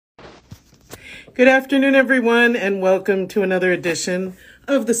Good afternoon, everyone, and welcome to another edition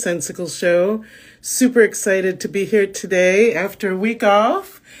of the Sensical Show. Super excited to be here today after a week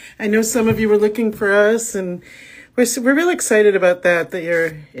off. I know some of you were looking for us, and we're really excited about that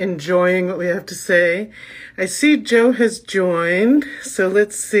you're enjoying what we have to say. I see Joe has joined, so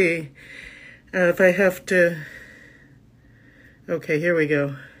let's see if I have to... Okay, here we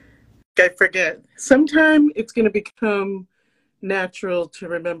go. I forget. Sometime it's going to become natural to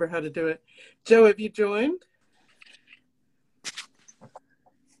remember how to do it. Joe, have you joined?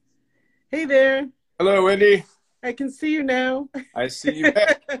 Hey there. Hello, Wendy. I can see you now. I see you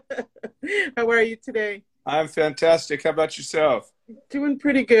back. How are you today? I'm fantastic. How about yourself? Doing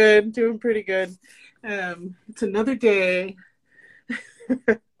pretty good. It's another day.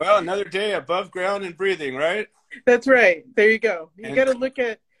 Well, another day above ground and breathing, right? That's right. There you go. And Got to look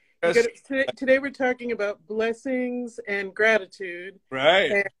at... Today we're talking about blessings and gratitude.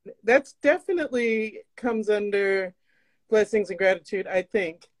 Right. And that's definitely comes under blessings and gratitude, I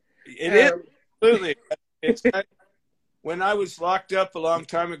think. It is, absolutely. It's when I was locked up a long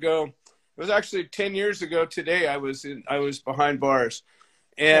time ago, it was actually 10 years ago today, I was behind bars.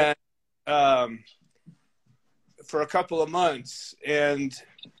 And for a couple of months. And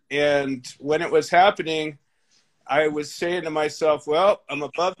when it was happening, I was saying to myself, well, I'm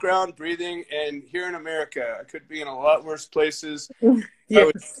above ground breathing, and here in America, I could be in a lot worse places. Yes. I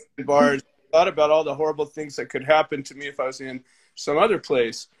was in bars. I thought about all the horrible things that could happen to me if I was in some other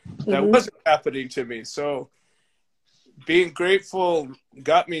place that wasn't happening to me. So being grateful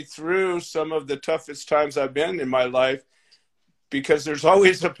got me through some of the toughest times I've been in my life, because there's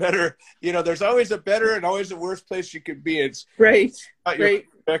always a better, there's always a better and always a worse place you could be. It's right. not your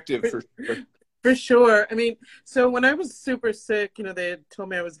perspective for sure. For sure. I mean, so when I was super sick, they had told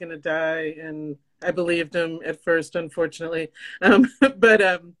me I was going to die, and I believed them at first, unfortunately.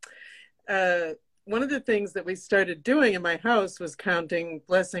 But one of the things that we started doing in my house was counting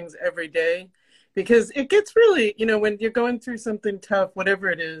blessings every day, because it gets really, when you're going through something tough, whatever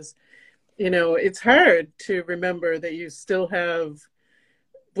it is, it's hard to remember that you still have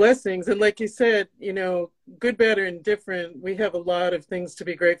blessings. And like you said, good, bad, or indifferent, we have a lot of things to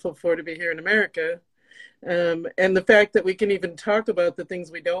be grateful for to be here in America. And the fact that we can even talk about the things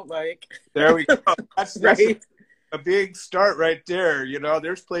we don't like. There we go. That's right. a big start right there.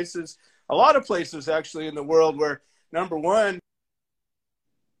 There's places, a lot of places actually in the world where, number one,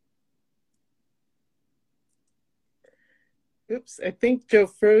 Oops, I think Joe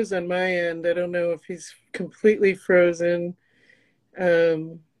froze on my end. I don't know if he's completely frozen.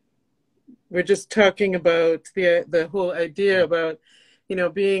 We're just talking about the whole idea about,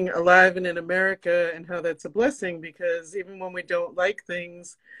 being alive and in America, and how that's a blessing, because even when we don't like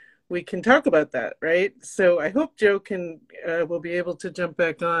things, we can talk about that, right? So I hope Joe will be able to jump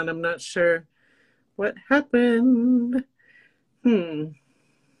back on. I'm not sure what happened.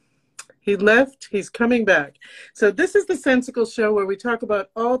 He left. He's coming back. So this is the Sensical Show, where we talk about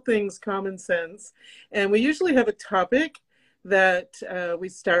all things common sense. And we usually have a topic that we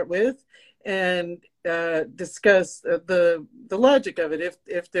start with and discuss the logic of it,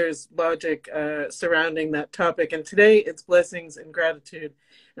 if there's logic surrounding that topic. And today it's blessings and gratitude.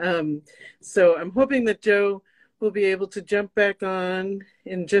 So I'm hoping that Joe will be able to jump back on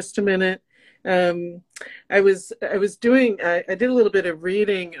in just a minute. I did a little bit of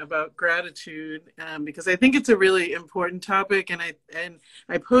reading about gratitude, because I think it's a really important topic, and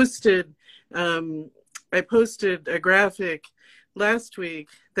I posted a graphic last week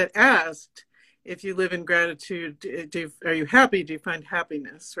that asked, if you live in gratitude, are you happy? Do you find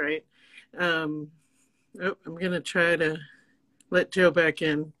happiness? Right? I'm going to try to let Joe back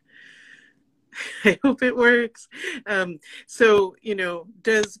in. I hope it works. So,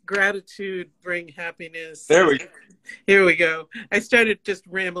 does gratitude bring happiness? There we go. Here we go. I started just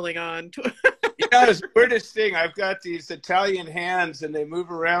rambling on. Yeah, it's the weirdest thing. I've got these Italian hands, and they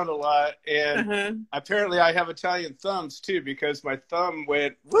move around a lot. And apparently I have Italian thumbs, too, because my thumb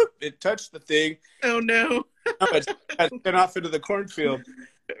went, whoop, it touched the thing. Oh, no. It went off into the cornfield.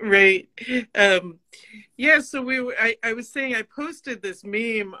 Right. Yeah, so I was saying, I posted this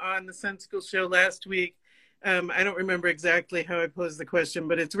meme on the Sensical Show last week. I don't remember exactly how I posed the question,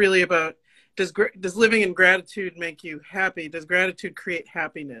 but it's really about, does living in gratitude make you happy? Does gratitude create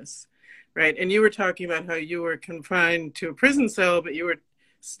happiness? Right. And you were talking about how you were confined to a prison cell, but you were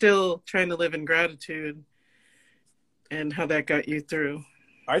still trying to live in gratitude, and how that got you through.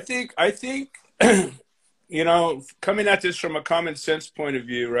 I think coming at this from a common sense point of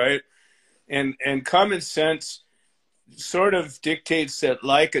view, right? And common sense sort of dictates that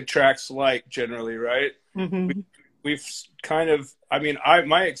like attracts like, generally, right? We've kind of,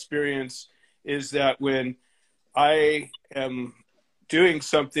 my experience is that when I am doing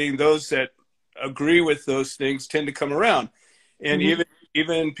something, those that agree with those things tend to come around. And Mm-hmm.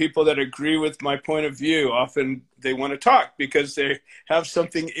 even people that agree with my point of view, often they want to talk because they have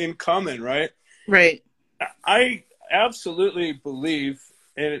something in common, right? Right. I absolutely believe,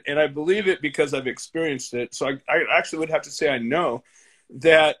 and I believe it because I've experienced it. So I actually would have to say I know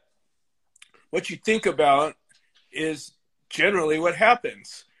that what you think about is generally what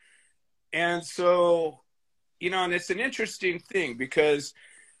happens. And so, and it's an interesting thing because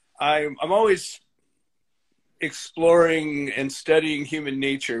I'm always exploring and studying human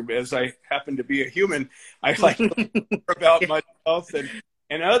nature. As I happen to be a human, I like to learn more about Yeah. myself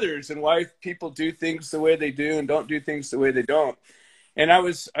and others and why people do things the way they do and don't do things the way they don't. And I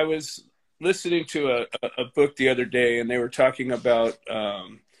was listening to a book the other day, and they were talking about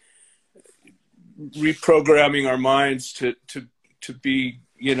reprogramming our minds to be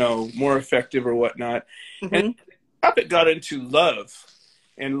more effective or whatnot. And Mm-hmm. the topic got into love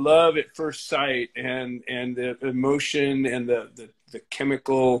and love at first sight and the emotion and the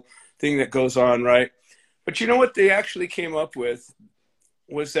chemical thing that goes on, right? But you know what they actually came up with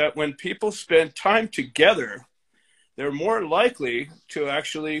was that when people spend time together, they're more likely to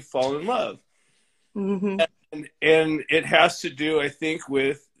actually fall in love. Mm-hmm. And it has to do, I think,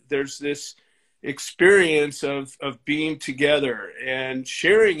 with there's this experience of being together and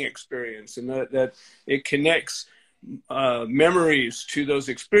sharing experience, and that it connects memories to those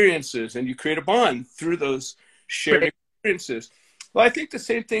experiences, and you create a bond through those shared Right. experiences. Well, I think the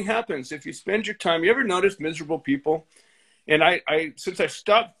same thing happens if you spend your time. You ever notice miserable people? And I since I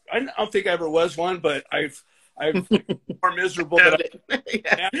stopped, I don't think I ever was one, but I've more miserable than I Got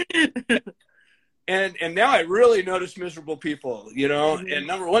it. am. Yeah. And now I really notice miserable people, Mhm. And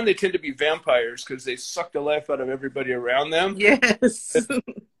number one, they tend to be vampires because they suck the life out of everybody around them. Yes.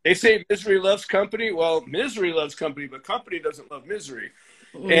 They say misery loves company. Well, misery loves company, but company doesn't love misery.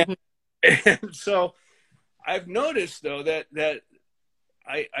 And, Hmm. and so I've noticed though that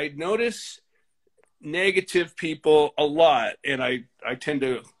I notice negative people a lot, and I tend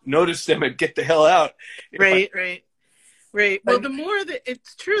to notice them and get the hell out if Right, right, right. Well, I the more that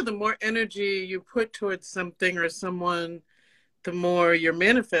it's true, the more energy you put towards something or someone, the more you're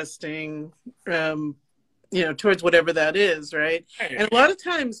manifesting, um, towards whatever that is, right? And a lot of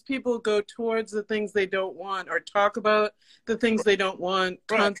times people go towards the things they don't want or talk about the things they don't want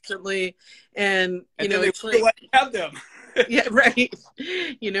right, constantly. And, and then they it's wonder like, why I have them. yeah, right.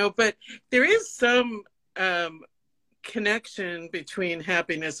 But there is some connection between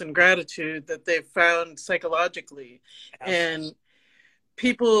happiness and gratitude that they've found psychologically. And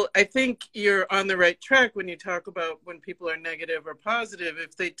people, I think you're on the right track when you talk about when people are negative or positive.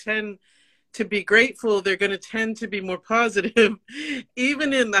 If they tend to be grateful, they're going to tend to be more positive,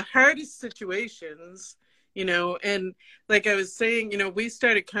 even in the hardest situations. And like I was saying, we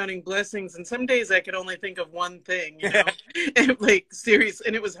started counting blessings, and some days I could only think of one thing, and like serious,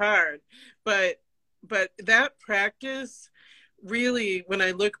 and it was hard. But that practice, really, when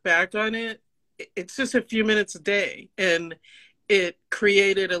I look back on it, it's just a few minutes a day, and it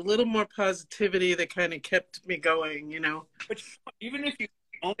created a little more positivity that kind of kept me going. But even if you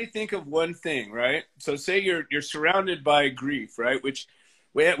only think of one thing, right? So say you're surrounded by grief, right? Which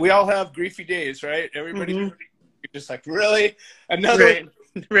we all have griefy days, right? Everybody Hmm. just like, really another one.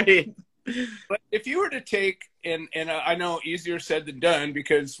 Right. Right. But if you were to take, and I know easier said than done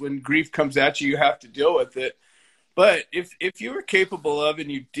because when grief comes at you, you have to deal with it. But if you were capable of,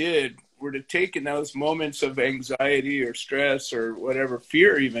 and you did, were to take in those moments of anxiety or stress or whatever,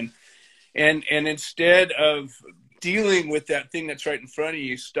 fear even, and instead of dealing with that thing that's right in front of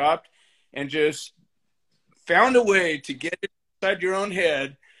you, stopped and just found a way to get inside your own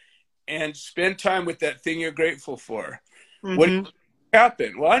head and spend time with that thing you're grateful for. What Hmm. would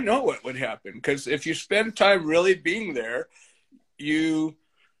happen? Well, I know what would happen, because if you spend time really being there, you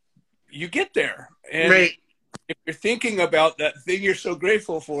you get there. And Right. if you're thinking about that thing you're so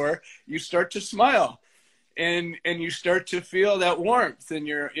grateful for, you start to smile, and you start to feel that warmth in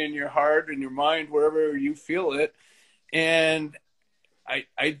your heart and your mind, wherever you feel it. And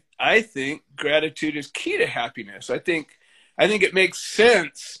I think gratitude is key to happiness. I think it makes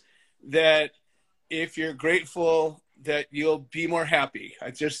sense that if you're grateful, that you'll be more happy.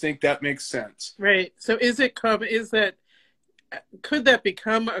 I just think that makes sense. Right. So could that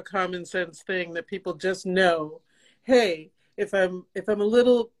become a common sense thing that people just know, hey, if I'm a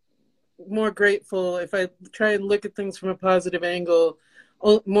little more grateful, if I try and look at things from a positive angle,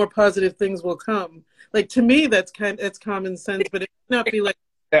 more positive things will come. Like, to me, that's common sense, but it may not be like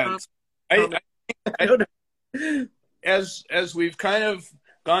common. Sense. I, common I, I I don't know. as we've kind of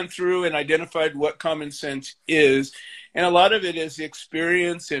gone through and identified what common sense is. And a lot of it is the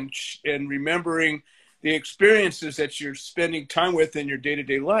experience and remembering the experiences that you're spending time with in your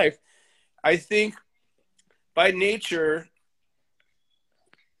day-to-day life. I think by nature,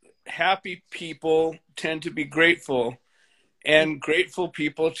 happy people tend to be grateful, and grateful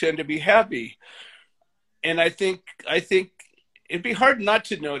people tend to be happy. And I think it'd be hard not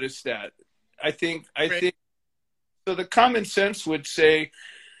to notice that. I Right. think so. The common sense would say,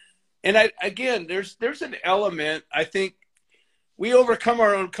 and again, there's an element. I think we overcome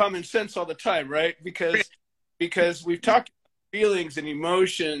our own common sense all the time, right? Right. Because we've talked about feelings and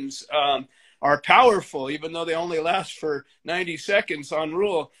emotions are powerful, even though they only last for 90 seconds on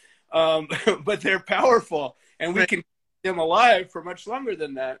rule. But they're powerful, and we Right. can keep them alive for much longer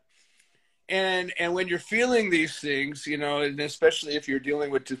than that. And when you're feeling these things, you know, and especially if you're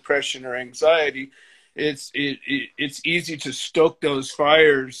dealing with depression or anxiety, it's easy to stoke those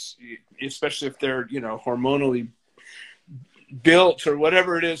fires, especially if they're, you know, hormonally built or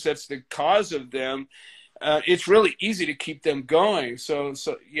whatever it is that's the cause of them. It's really easy to keep them going. So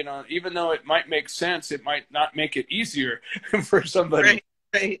you know, even though it might make sense, it might not make it easier for somebody. Right.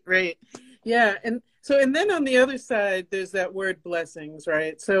 Right. Right. Yeah. And so, and then on the other side, there's that word blessings,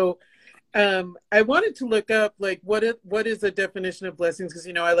 right? So, I wanted to look up like what is the definition of blessings, because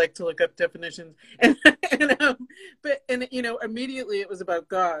you know I like to look up definitions, and but and you know immediately it was about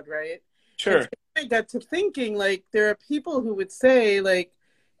God, right? And Sure. so I got to thinking like there are people who would say like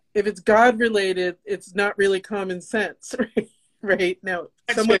if it's God related, it's not really common sense, right? Right now,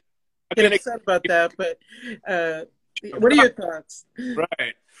 I'd someone say, I get mean, upset about that, but uh, what are God, your thoughts?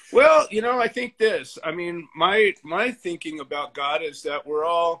 right. Well, you know, I think this. I mean, my thinking about God is that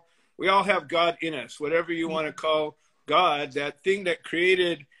we all have God in us. Whatever you want to call God, that thing that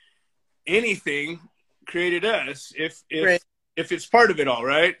created anything created us. Right. If it's part of it all,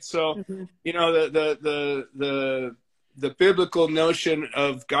 right? So, Hmm. you know, the biblical notion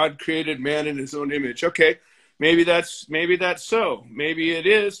of God created man in His own image. Okay, maybe that's so. Maybe it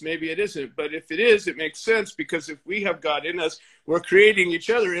is. Maybe it isn't. But if it is, it makes sense because if we have God in us, we're creating each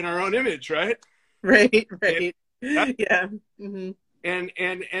other in our own image, right? Right. And Right. that, Yeah. Hmm.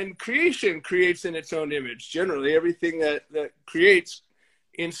 and creation creates in its own image. Generally, everything that creates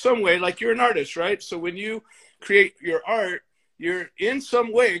in some way, like you're an artist, right? So when you create your art, you're in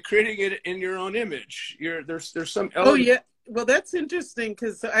some way creating it in your own image. There's some Oh element. yeah. Well, that's interesting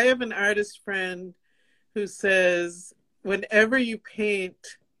because I have an artist friend who says whenever you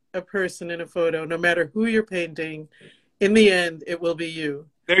paint a person in a photo, no matter who you're painting, in the end, it will be you.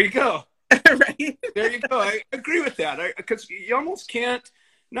 There you go. Right? There you go. I agree with that. Because you almost can't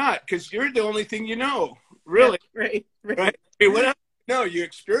not, because you're the only thing you know, Yeah, really, right, right? right. I mean, what else? No, you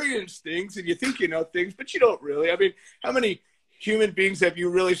experience things and you think you know things, but you don't really. I mean, how many human beings have you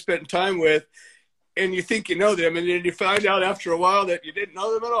really spent time with and you think you know them, and then you find out after a while that you didn't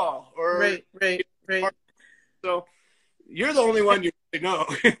know them at all, or Right, right, right. so you're the only one you really know.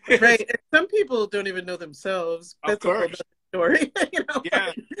 Right. And some people don't even know themselves. Of That's a whole course, other story, you know.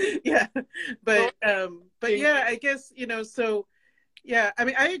 yeah. Yeah. So, But yeah, I guess, you know, so yeah, I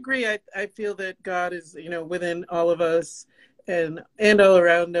mean, I agree. I feel that God is, you know, within all of us and all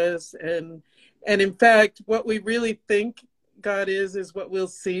around us. And in fact, what we really think God is what we'll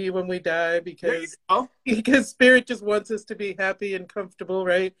see when we die there you because go. spirit just wants us to be happy and comfortable,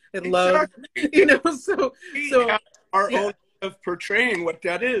 right? And love, Exactly. you know, so We so have our own yeah. way of portraying what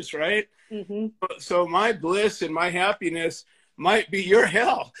that is, right? Hmm. So my bliss and my happiness might be your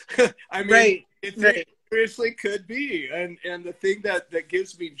hell. I mean, Right, it right. seriously could be. And the thing that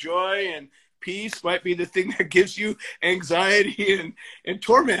gives me joy and peace might be the thing that gives you anxiety and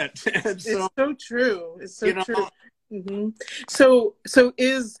torment. And It's so, so true. It's so you know, true. Hmm. So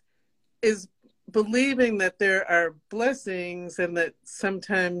is believing that there are blessings and that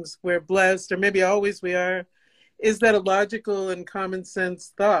sometimes we're blessed, or maybe always we are, is that a logical and common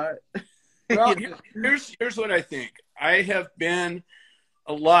sense thought? well, You know? here's what I think. I have been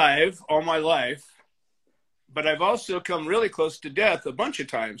alive all my life, but I've also come really close to death a bunch of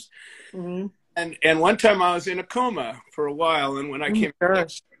times. Hmm. And one time I was in a coma for a while, and when I Oh my came back,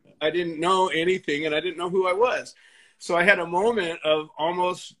 gosh. I didn't know anything, and I didn't know who I was. So I had a moment of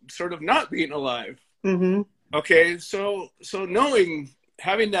almost sort of not being alive. Hmm. Okay, so knowing,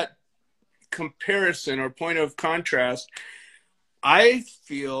 having that comparison or point of contrast, I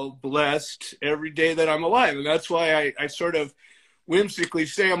feel blessed every day that I'm alive, and that's why I sort of whimsically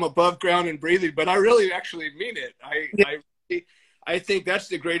say I'm above ground and breathing, but I really actually mean it. Yeah. I think that's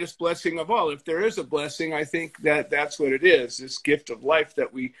the greatest blessing of all. If there is a blessing, I think that that's what it is, this gift of life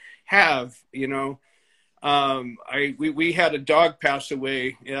that we have, you know. We had a dog pass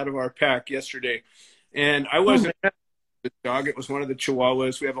away out of our pack yesterday, and I Oh my wasn't God. the dog. It was one of the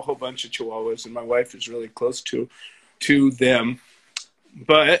Chihuahuas. We have a whole bunch of Chihuahuas, and my wife is really close to them.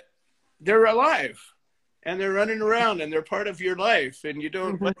 But they're alive, and they're running around, and they're part of your life, and you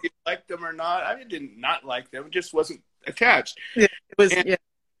don't Hmm. whether you like them or not. I did not like them; it just wasn't attached. Yeah, it was. And Yeah.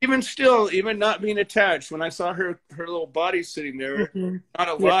 even still, even not being attached, when I saw her little body sitting there, Hmm. not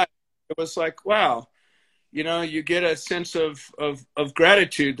Yeah. alive, it was like, wow. You get a sense of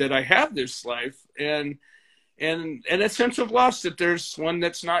gratitude that I have this life, and a sense of loss that there's one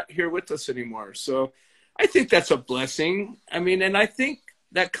that's not here with us anymore. So I think that's a blessing. I mean, and I think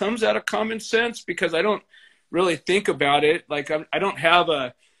that comes out of common sense because I don't really think about it. Like I don't have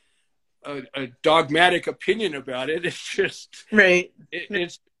a dogmatic opinion about it. It's just, Right.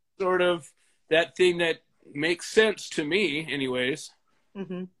 it's sort of that thing that makes sense to me anyways.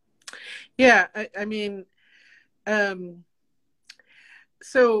 Hmm. Yeah. I mean, um,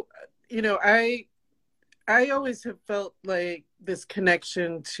 so I always have felt like this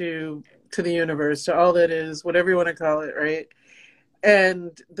connection to the universe, to all that is, whatever you want to call it, right?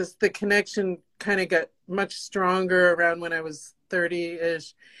 And the connection kind of got much stronger around when I was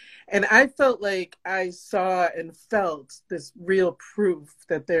 30-ish. And I felt like I saw and felt this real proof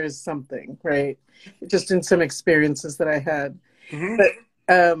that there's something, right? Just in some experiences that I had. Mm-hmm. But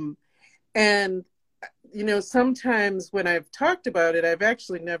and sometimes when I've talked about it, I've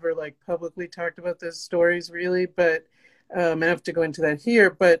actually never like publicly talked about those stories really, but I have to go into that here.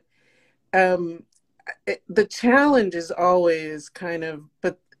 But um, the challenge is always kind of,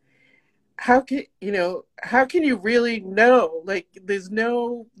 but how can you really know? Like, there's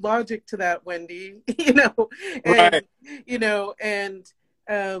no logic to that, Wendy. Right. And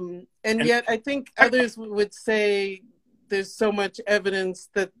and And yet I think others would say there's so much evidence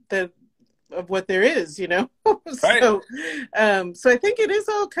that of what there is. right. So I think it is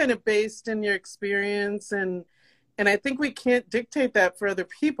all kind of based in your experience, and I think we can't dictate that for other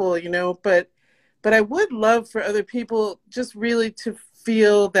people. But I would love for other people just really to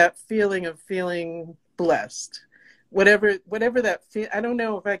feel that feeling of feeling blessed, whatever that feel. I don't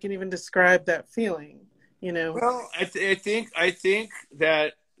know if I can even describe that feeling. Well, I think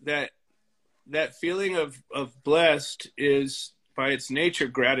that that feeling of blessed is by its nature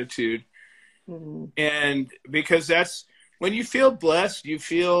gratitude, Mm-hmm. and because that's when you feel blessed, you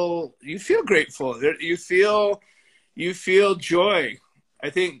feel grateful. You feel joy. I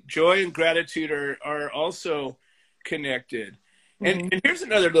think joy and gratitude are also connected. And Mm-hmm. and here's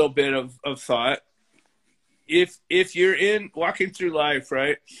another little bit of thought. If you're in walking through life,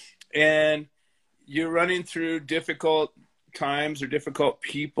 right, and you're running through difficult times or difficult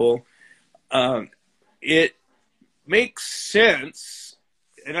people, um, it makes sense,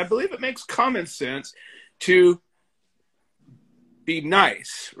 and I believe it makes common sense to be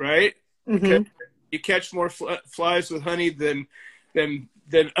nice, right? Because Mm-hmm. you catch more flies with honey than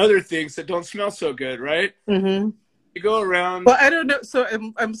other things that don't smell so good, right? Mm-hmm. You go around Well, I don't know. So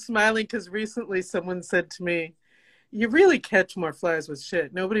I'm smiling because recently someone said to me, "You really catch more flies with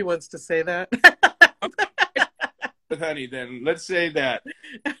shit." Nobody wants to say that. with honey, then let's say that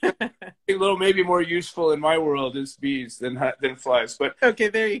a little maybe more useful in my world is bees than flies, but Okay,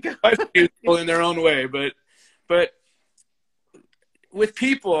 there you go. flies are useful in their own way. But with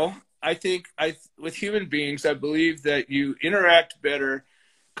people, I think with human beings, I believe that you interact better.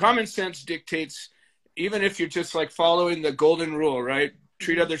 Common sense dictates, even if you're just like following the golden rule, right?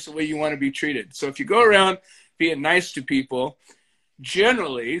 Treat Mm-hmm. others the way you want to be treated. So if you go around being nice to people,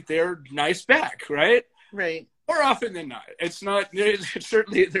 generally they're nice back, right? Right. More often than not. It's not,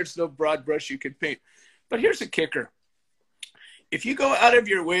 certainly there's no broad brush you could paint. But here's a kicker. If you go out of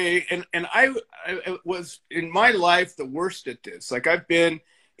your way, and I was in my life the worst at this. Like I've been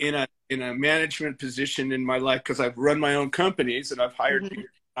in a management position in my life because I've run my own companies and I've hired Mm-hmm. people.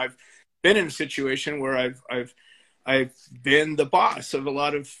 I've been in a situation where I've been the boss of a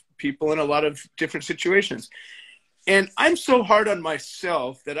lot of people in a lot of different situations. And I'm so hard on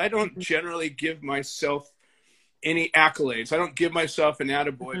myself that I don't generally give myself any accolades. I don't give myself an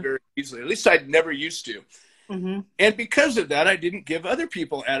attaboy very easily. At least I never used to. Mm-hmm. And because of that, I didn't give other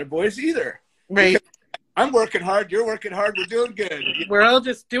people attaboys either. Because Right. I'm working hard, you're working hard, we're doing good. We're all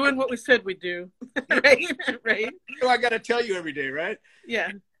just doing what we said we do. You Right. Right. know, I got to tell you every day, right?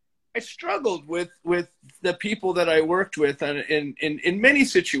 Yeah. I struggled with the people that I worked with in many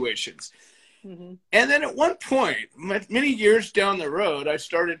situations. Mm-hmm. And then at one point, many years down the road, I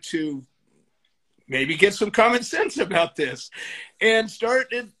started to maybe get some common sense about this and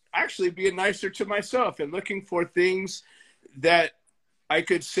started actually being nicer to myself and looking for things that I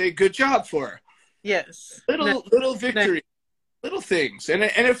could say good job for. Yes. No, little no, victory, little things, and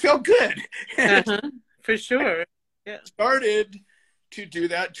it felt good. And uh-huh. For I sure. Yeah. started to do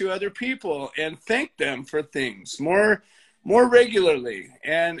that to other people and thank them for things more regularly,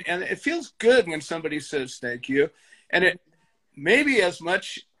 and it feels good when somebody says thank you, and it maybe as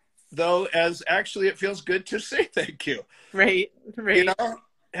much though as actually it feels good to say thank you. Right. You Right. know,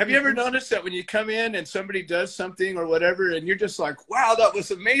 have you ever Hmm. noticed that when you come in and somebody does something or whatever, and you're just like, wow, that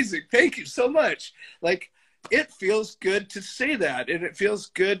was amazing. Thank you so much. Like, it feels good to say that, and it feels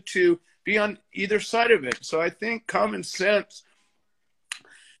good to be on either side of it. So I think common sense,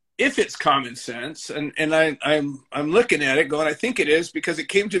 if it's common sense, and I'm looking at it going, I think it is because it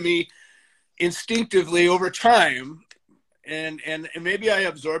came to me instinctively over time, and maybe I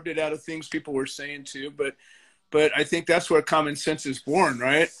absorbed it out of things people were saying too, but I think that's where common sense is born,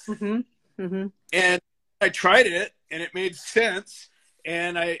 right? Hmm. Hmm. And I tried it, and it made sense,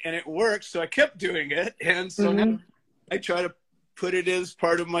 and it worked, so I kept doing it, and so now Hmm. I try to put it as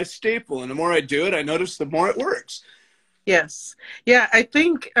part of my staple. And the more I do it, I notice the more it works. Yes. Yeah, I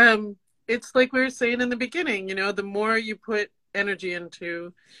think it's like we were saying in the beginning, the more you put energy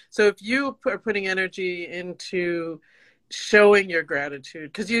into, so if you are putting energy into showing your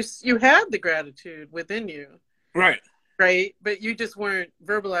gratitude, because you had the gratitude within you, Right. right? But you just weren't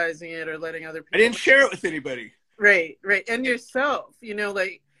verbalizing it or letting other I people didn't know. share it with anybody. Right, right. And yourself,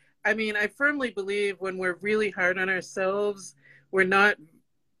 like, I mean, I firmly believe when we're really hard on ourselves, we're not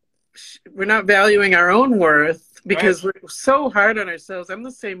we're not valuing our own worth Right. because we're so hard on ourselves. I'm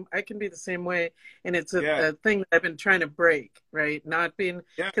the same. I can be the same way, and it's Yeah. a thing that I've been trying to break. Right, not being,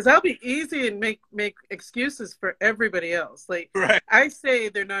 Yeah. because I'll be easy and make excuses for everybody else. Like, Right. I say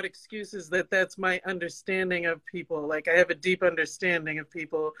they're not excuses. That's my understanding of people. Like, I have a deep understanding of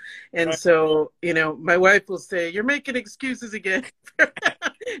people, and Right. so my wife will say, "You're making excuses again."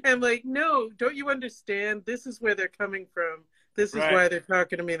 I'm like, no, don't you understand? This is where they're coming from. This is Right. why they're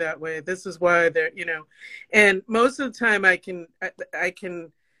talking to me that way. This is why they're. And most of the time I can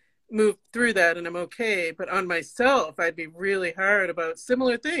move through that and I'm okay. But on myself, I'd be really hard about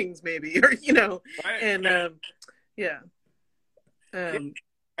similar things, maybe, or. Right. And yeah. Yeah. Um,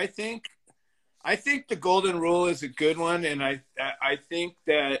 I think I think the golden rule is a good one, and I think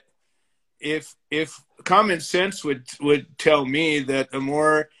that if common sense would tell me that the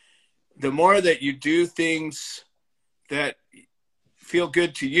more that you do things that feel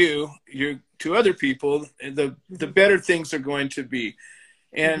good to you to other people, the mhm, better things are going to be. mhm,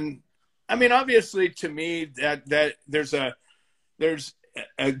 And I mean, obviously, to me, that there's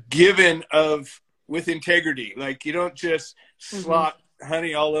a given of with integrity. Like, you don't just mhm. slop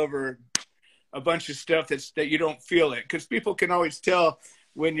honey all over a bunch of stuff that you don't feel it, because people can always tell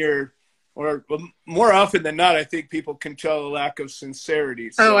when you're, or more often than not, I think people can tell a lack of sincerity.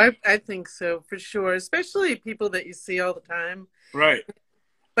 Oh, So I think so for sure, especially people that you see all the time. right.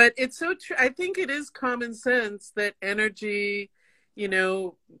 But it's so true. I think it is common sense that energy, you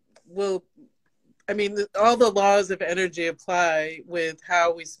know, will I mean, all the laws of energy apply with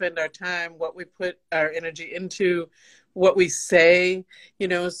how we spend our time, what we put our energy into, what we say,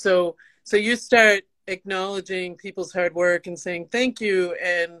 so you start acknowledging people's hard work and saying thank you,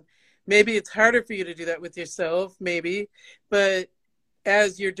 and maybe it's harder for you to do that with yourself, maybe, but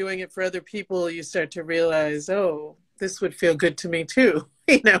as you're doing it for other people, you start to realize, oh, this would feel good to me too,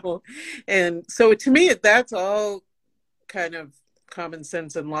 And so to me, that's all kind of common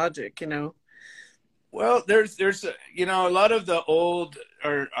sense and logic. Well, there's a lot of the old,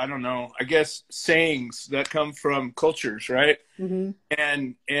 or I don't know, I guess sayings that come from cultures, right? Mm-hmm.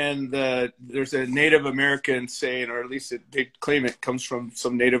 And there's a Native American saying, or at least they claim it comes from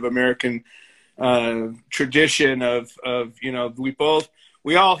some Native American tradition of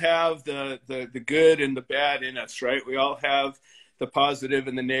we all have the good and the bad in us, right? We all have the positive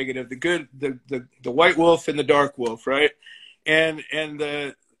and the negative, the good, the white wolf and the dark wolf, right? And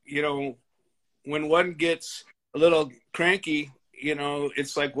the you know when one gets a little cranky,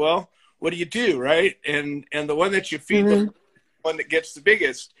 it's like, well, what do you do, right? And the one that you feed, the Mm-hmm. one that gets the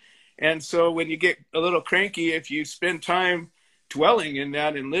biggest. And so when you get a little cranky, if you spend time dwelling in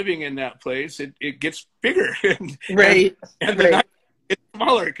that and living in that place, it gets bigger, and Right, and the right. night gets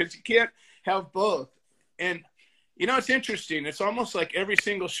smaller, because you can't have both. And it's interesting. It's almost like every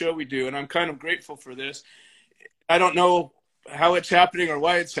single show we do, and I'm kind of grateful for this. I don't know how it's happening or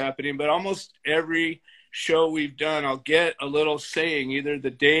why it's happening, but almost every show we've done, I'll get a little saying either the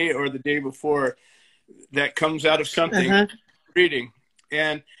day or the day before that comes out of something Uh-huh. reading.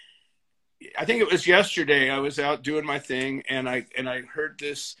 And I think it was yesterday I was out doing my thing, and I heard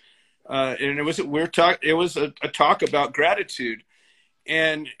this, and it was a weird talk. It was a talk about gratitude,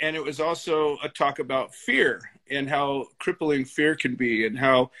 and it was also a talk about fear and how crippling fear can be, and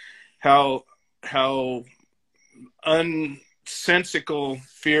how unsensical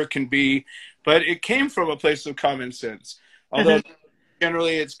fear can be. But it came from a place of common sense, although Uh-huh.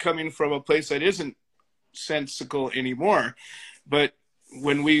 generally it's coming from a place that isn't sensical anymore. But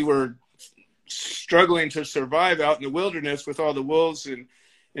when we were struggling to survive out in the wilderness with all the wolves and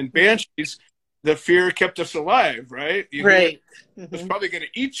banshees, the fear kept us alive, right? You knew it Right. was Hmm. probably going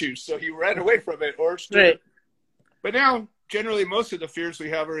to eat you, so you ran away from it or stood up. Right. But now, generally, most of the fears we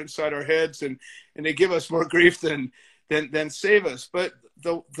have are inside our heads, and they give us more grief than save us. But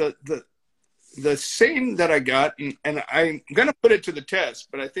the saying that I got, and I'm going to put it to the test,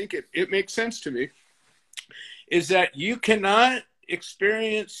 but I think it makes sense to me, is that you cannot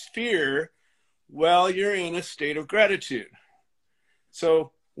experience fear while you're in a state of gratitude.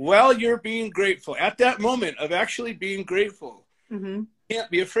 So while you're being grateful, at that moment of actually being grateful, Hmm. you can't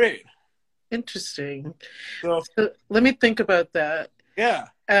be afraid. Interesting. So So let me think about that. yeah,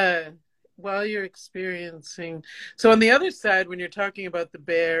 Uh, while you're experiencing, so on the other side, when you're talking about the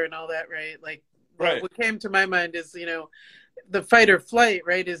bear and all that, right? Like right, what came to my mind is, the fight or flight,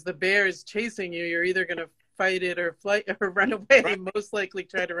 right? Is the bear is chasing you, you're either going to fight it or flight or run away, right, most likely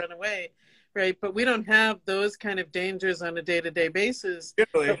try to run away, right? But we don't have those kind of dangers on a day-to-day basis,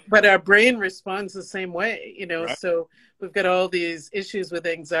 really, but our brain responds the same way, right, so we've got all these issues with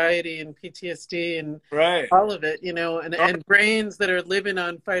anxiety and PTSD and right, all of it, and right, brains that are living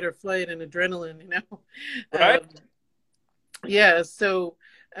on fight or flight and adrenaline, right. yeah.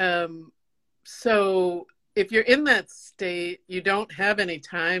 Um, so if you're in that state, you don't have any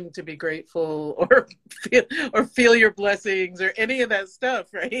time to be grateful or feel your blessings or any of that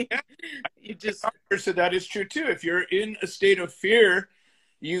stuff, right? Yeah, You just so that is true too. If you're in a state of fear,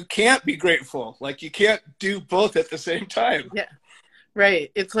 you can't be grateful. Like you can't do both at the same time. yeah,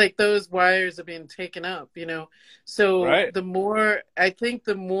 right. It's like those wires are being taken up, So Right, the more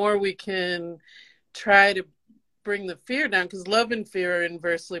we can try to bring the fear down, because love and fear are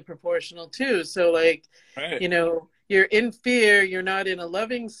inversely proportional too. So like, right, you're in fear, you're not in a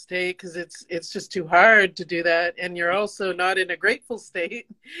loving state because it's just too hard to do that, and you're also not in a grateful state,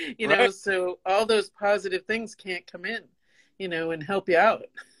 right. so all those positive things can't come in, and help you out.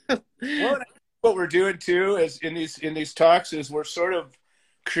 Well, what we're doing too is in these talks is we're sort of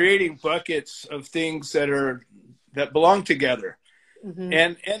creating buckets of things that belong together. Hmm.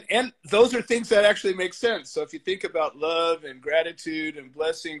 And those are things that actually make sense. So if you think about love and gratitude and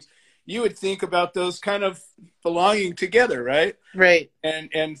blessings, you would think about those kind of belonging together, right? Right.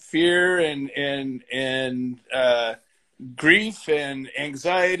 And fear and grief and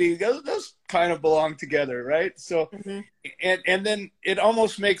anxiety, those kind of belong together, right? So Hmm. and then it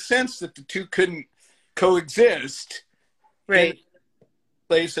almost makes sense that the two couldn't coexist in Right.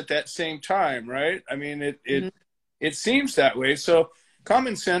 place at that same time, right? I mean, it Hmm. it it seems that way. So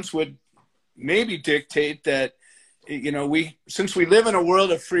common sense would maybe dictate that, we, since we live in a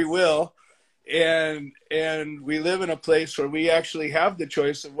world of free will, and we live in a place where we actually have the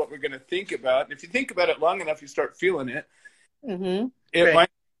choice of what we're going to think about. And if you think about it long enough, you start feeling it. Hmm. It Right. might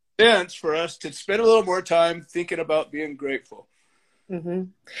make sense for us to spend a little more time thinking about being grateful. Hmm.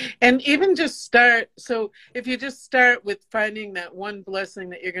 And even just start. So if you just start with finding that one blessing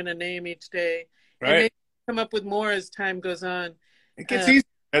that you're going to name each day, and Right? maybe come up with more as time goes on. It gets Uh, easier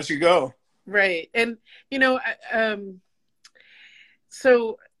as you go. right. And,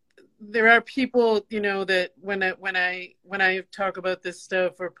 so there are people, that when I talk about this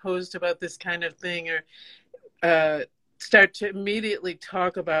stuff or post about this kind of thing, or start to immediately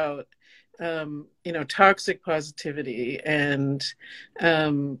talk about toxic positivity, and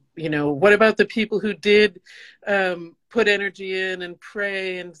what about the people who did put energy in and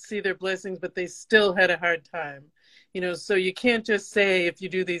pray and see their blessings, but they still had a hard time, so you can't just say if you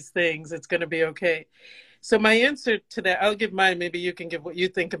do these things it's going to be okay. So my answer to that, I'll give mine, maybe you can give what you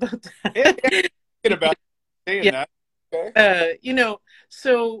think about Yeah, yeah. that. Thinking about saying Yeah. that. Okay.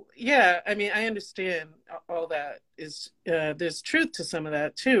 So yeah, I mean, I understand all that is, there's truth to some of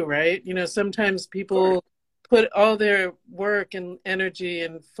that too, right? Sometimes Of course. people put all their work and energy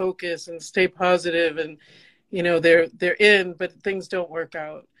and focus and stay positive, and they're in, but things don't work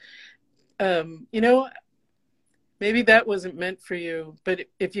out. Um, you know, Maybe that wasn't meant for you, but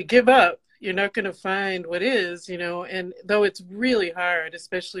if you give up, you're not going to find what is, and though it's really hard,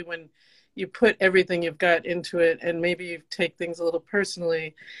 especially when you put everything you've got into it, and maybe you take things a little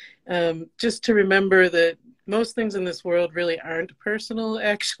personally, just to remember that most things in this world really aren't personal,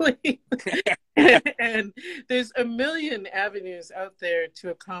 actually. And there's a million avenues out there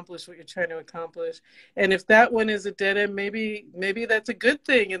to accomplish what you're trying to accomplish. And if that one is a dead end, maybe that's a good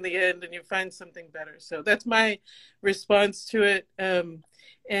thing in the end, and you find something better. So that's my response to it.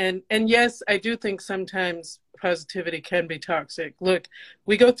 And yes, I do think sometimes positivity can be toxic. Look,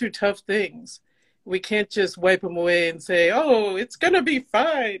 we go through tough things. We can't just wipe them away and say, "Oh, it's gonna be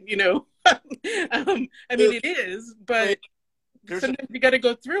fine," you know. I mean, it is, but There's sometimes you got to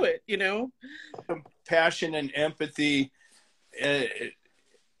go through it, you know. compassion and empathy, uh,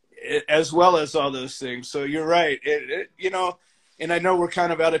 as well as all those things. So you're right. You know, and I know we're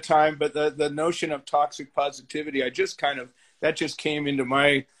kind of out of time, but the notion of toxic positivity, that just came into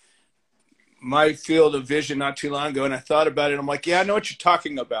my field of vision not too long ago, and I thought about it. I'm like, yeah, I know what you're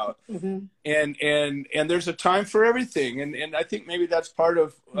talking about. Mm-hmm. And there's a time for everything, and I think maybe that's part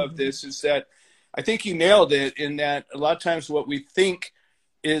of this, is that I think you nailed it, in that a lot of times what we think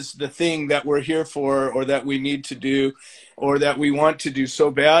is the thing that we're here for, or that we need to do, or that we want to do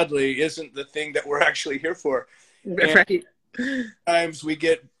so badly, isn't the thing that we're actually here for. And Right. sometimes we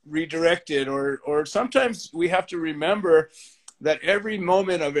get redirected, or sometimes we have to remember that every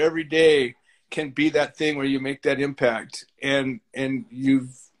moment of every day can be that thing where you make that impact, and you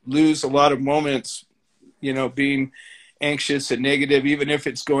lose a lot of moments, you know, being anxious and negative, even if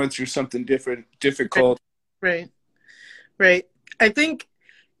it's going through something difficult. Right. Right. I think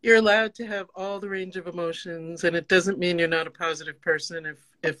you're allowed to have all the range of emotions, and it doesn't mean you're not a positive person.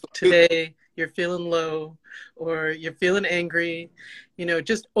 If today you're feeling low or you're feeling angry, you know,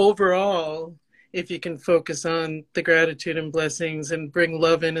 just overall, if you can focus on the gratitude and blessings and bring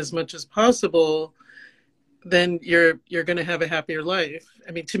love in as much as possible, then you're going to have a happier life.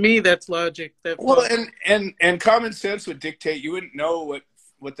 I mean, to me, that's logic. That Well, follows. and common sense would dictate you wouldn't know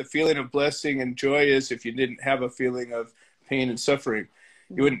what the feeling of blessing and joy is if you didn't have a feeling of pain and suffering.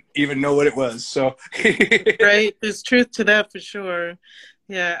 You wouldn't even know what it was. So Right, there's truth to that for sure.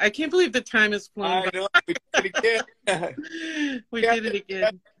 Yeah, I can't believe the time has flown I by. know we did it again. We Yeah, did it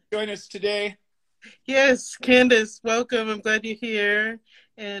again. join us today. Yes, Candace, welcome. I'm glad you're here.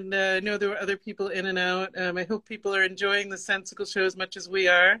 And I know there were other people in and out. I hope people are enjoying the Sensical show as much as we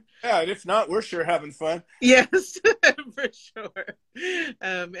are. Yeah, and if not, we're sure having fun. Yes, for sure.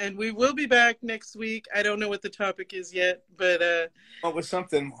 And we will be back next week. I don't know what the topic is yet, but What was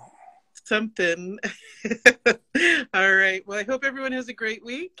something? something. All right. Well, I hope everyone has a great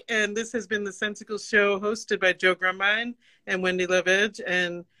week. And this has been the Sensical Show, hosted by Joe Grumbine and Wendy Love Edge.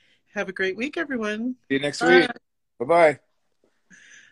 And have a great week, everyone. See you next Bye. week. Bye bye.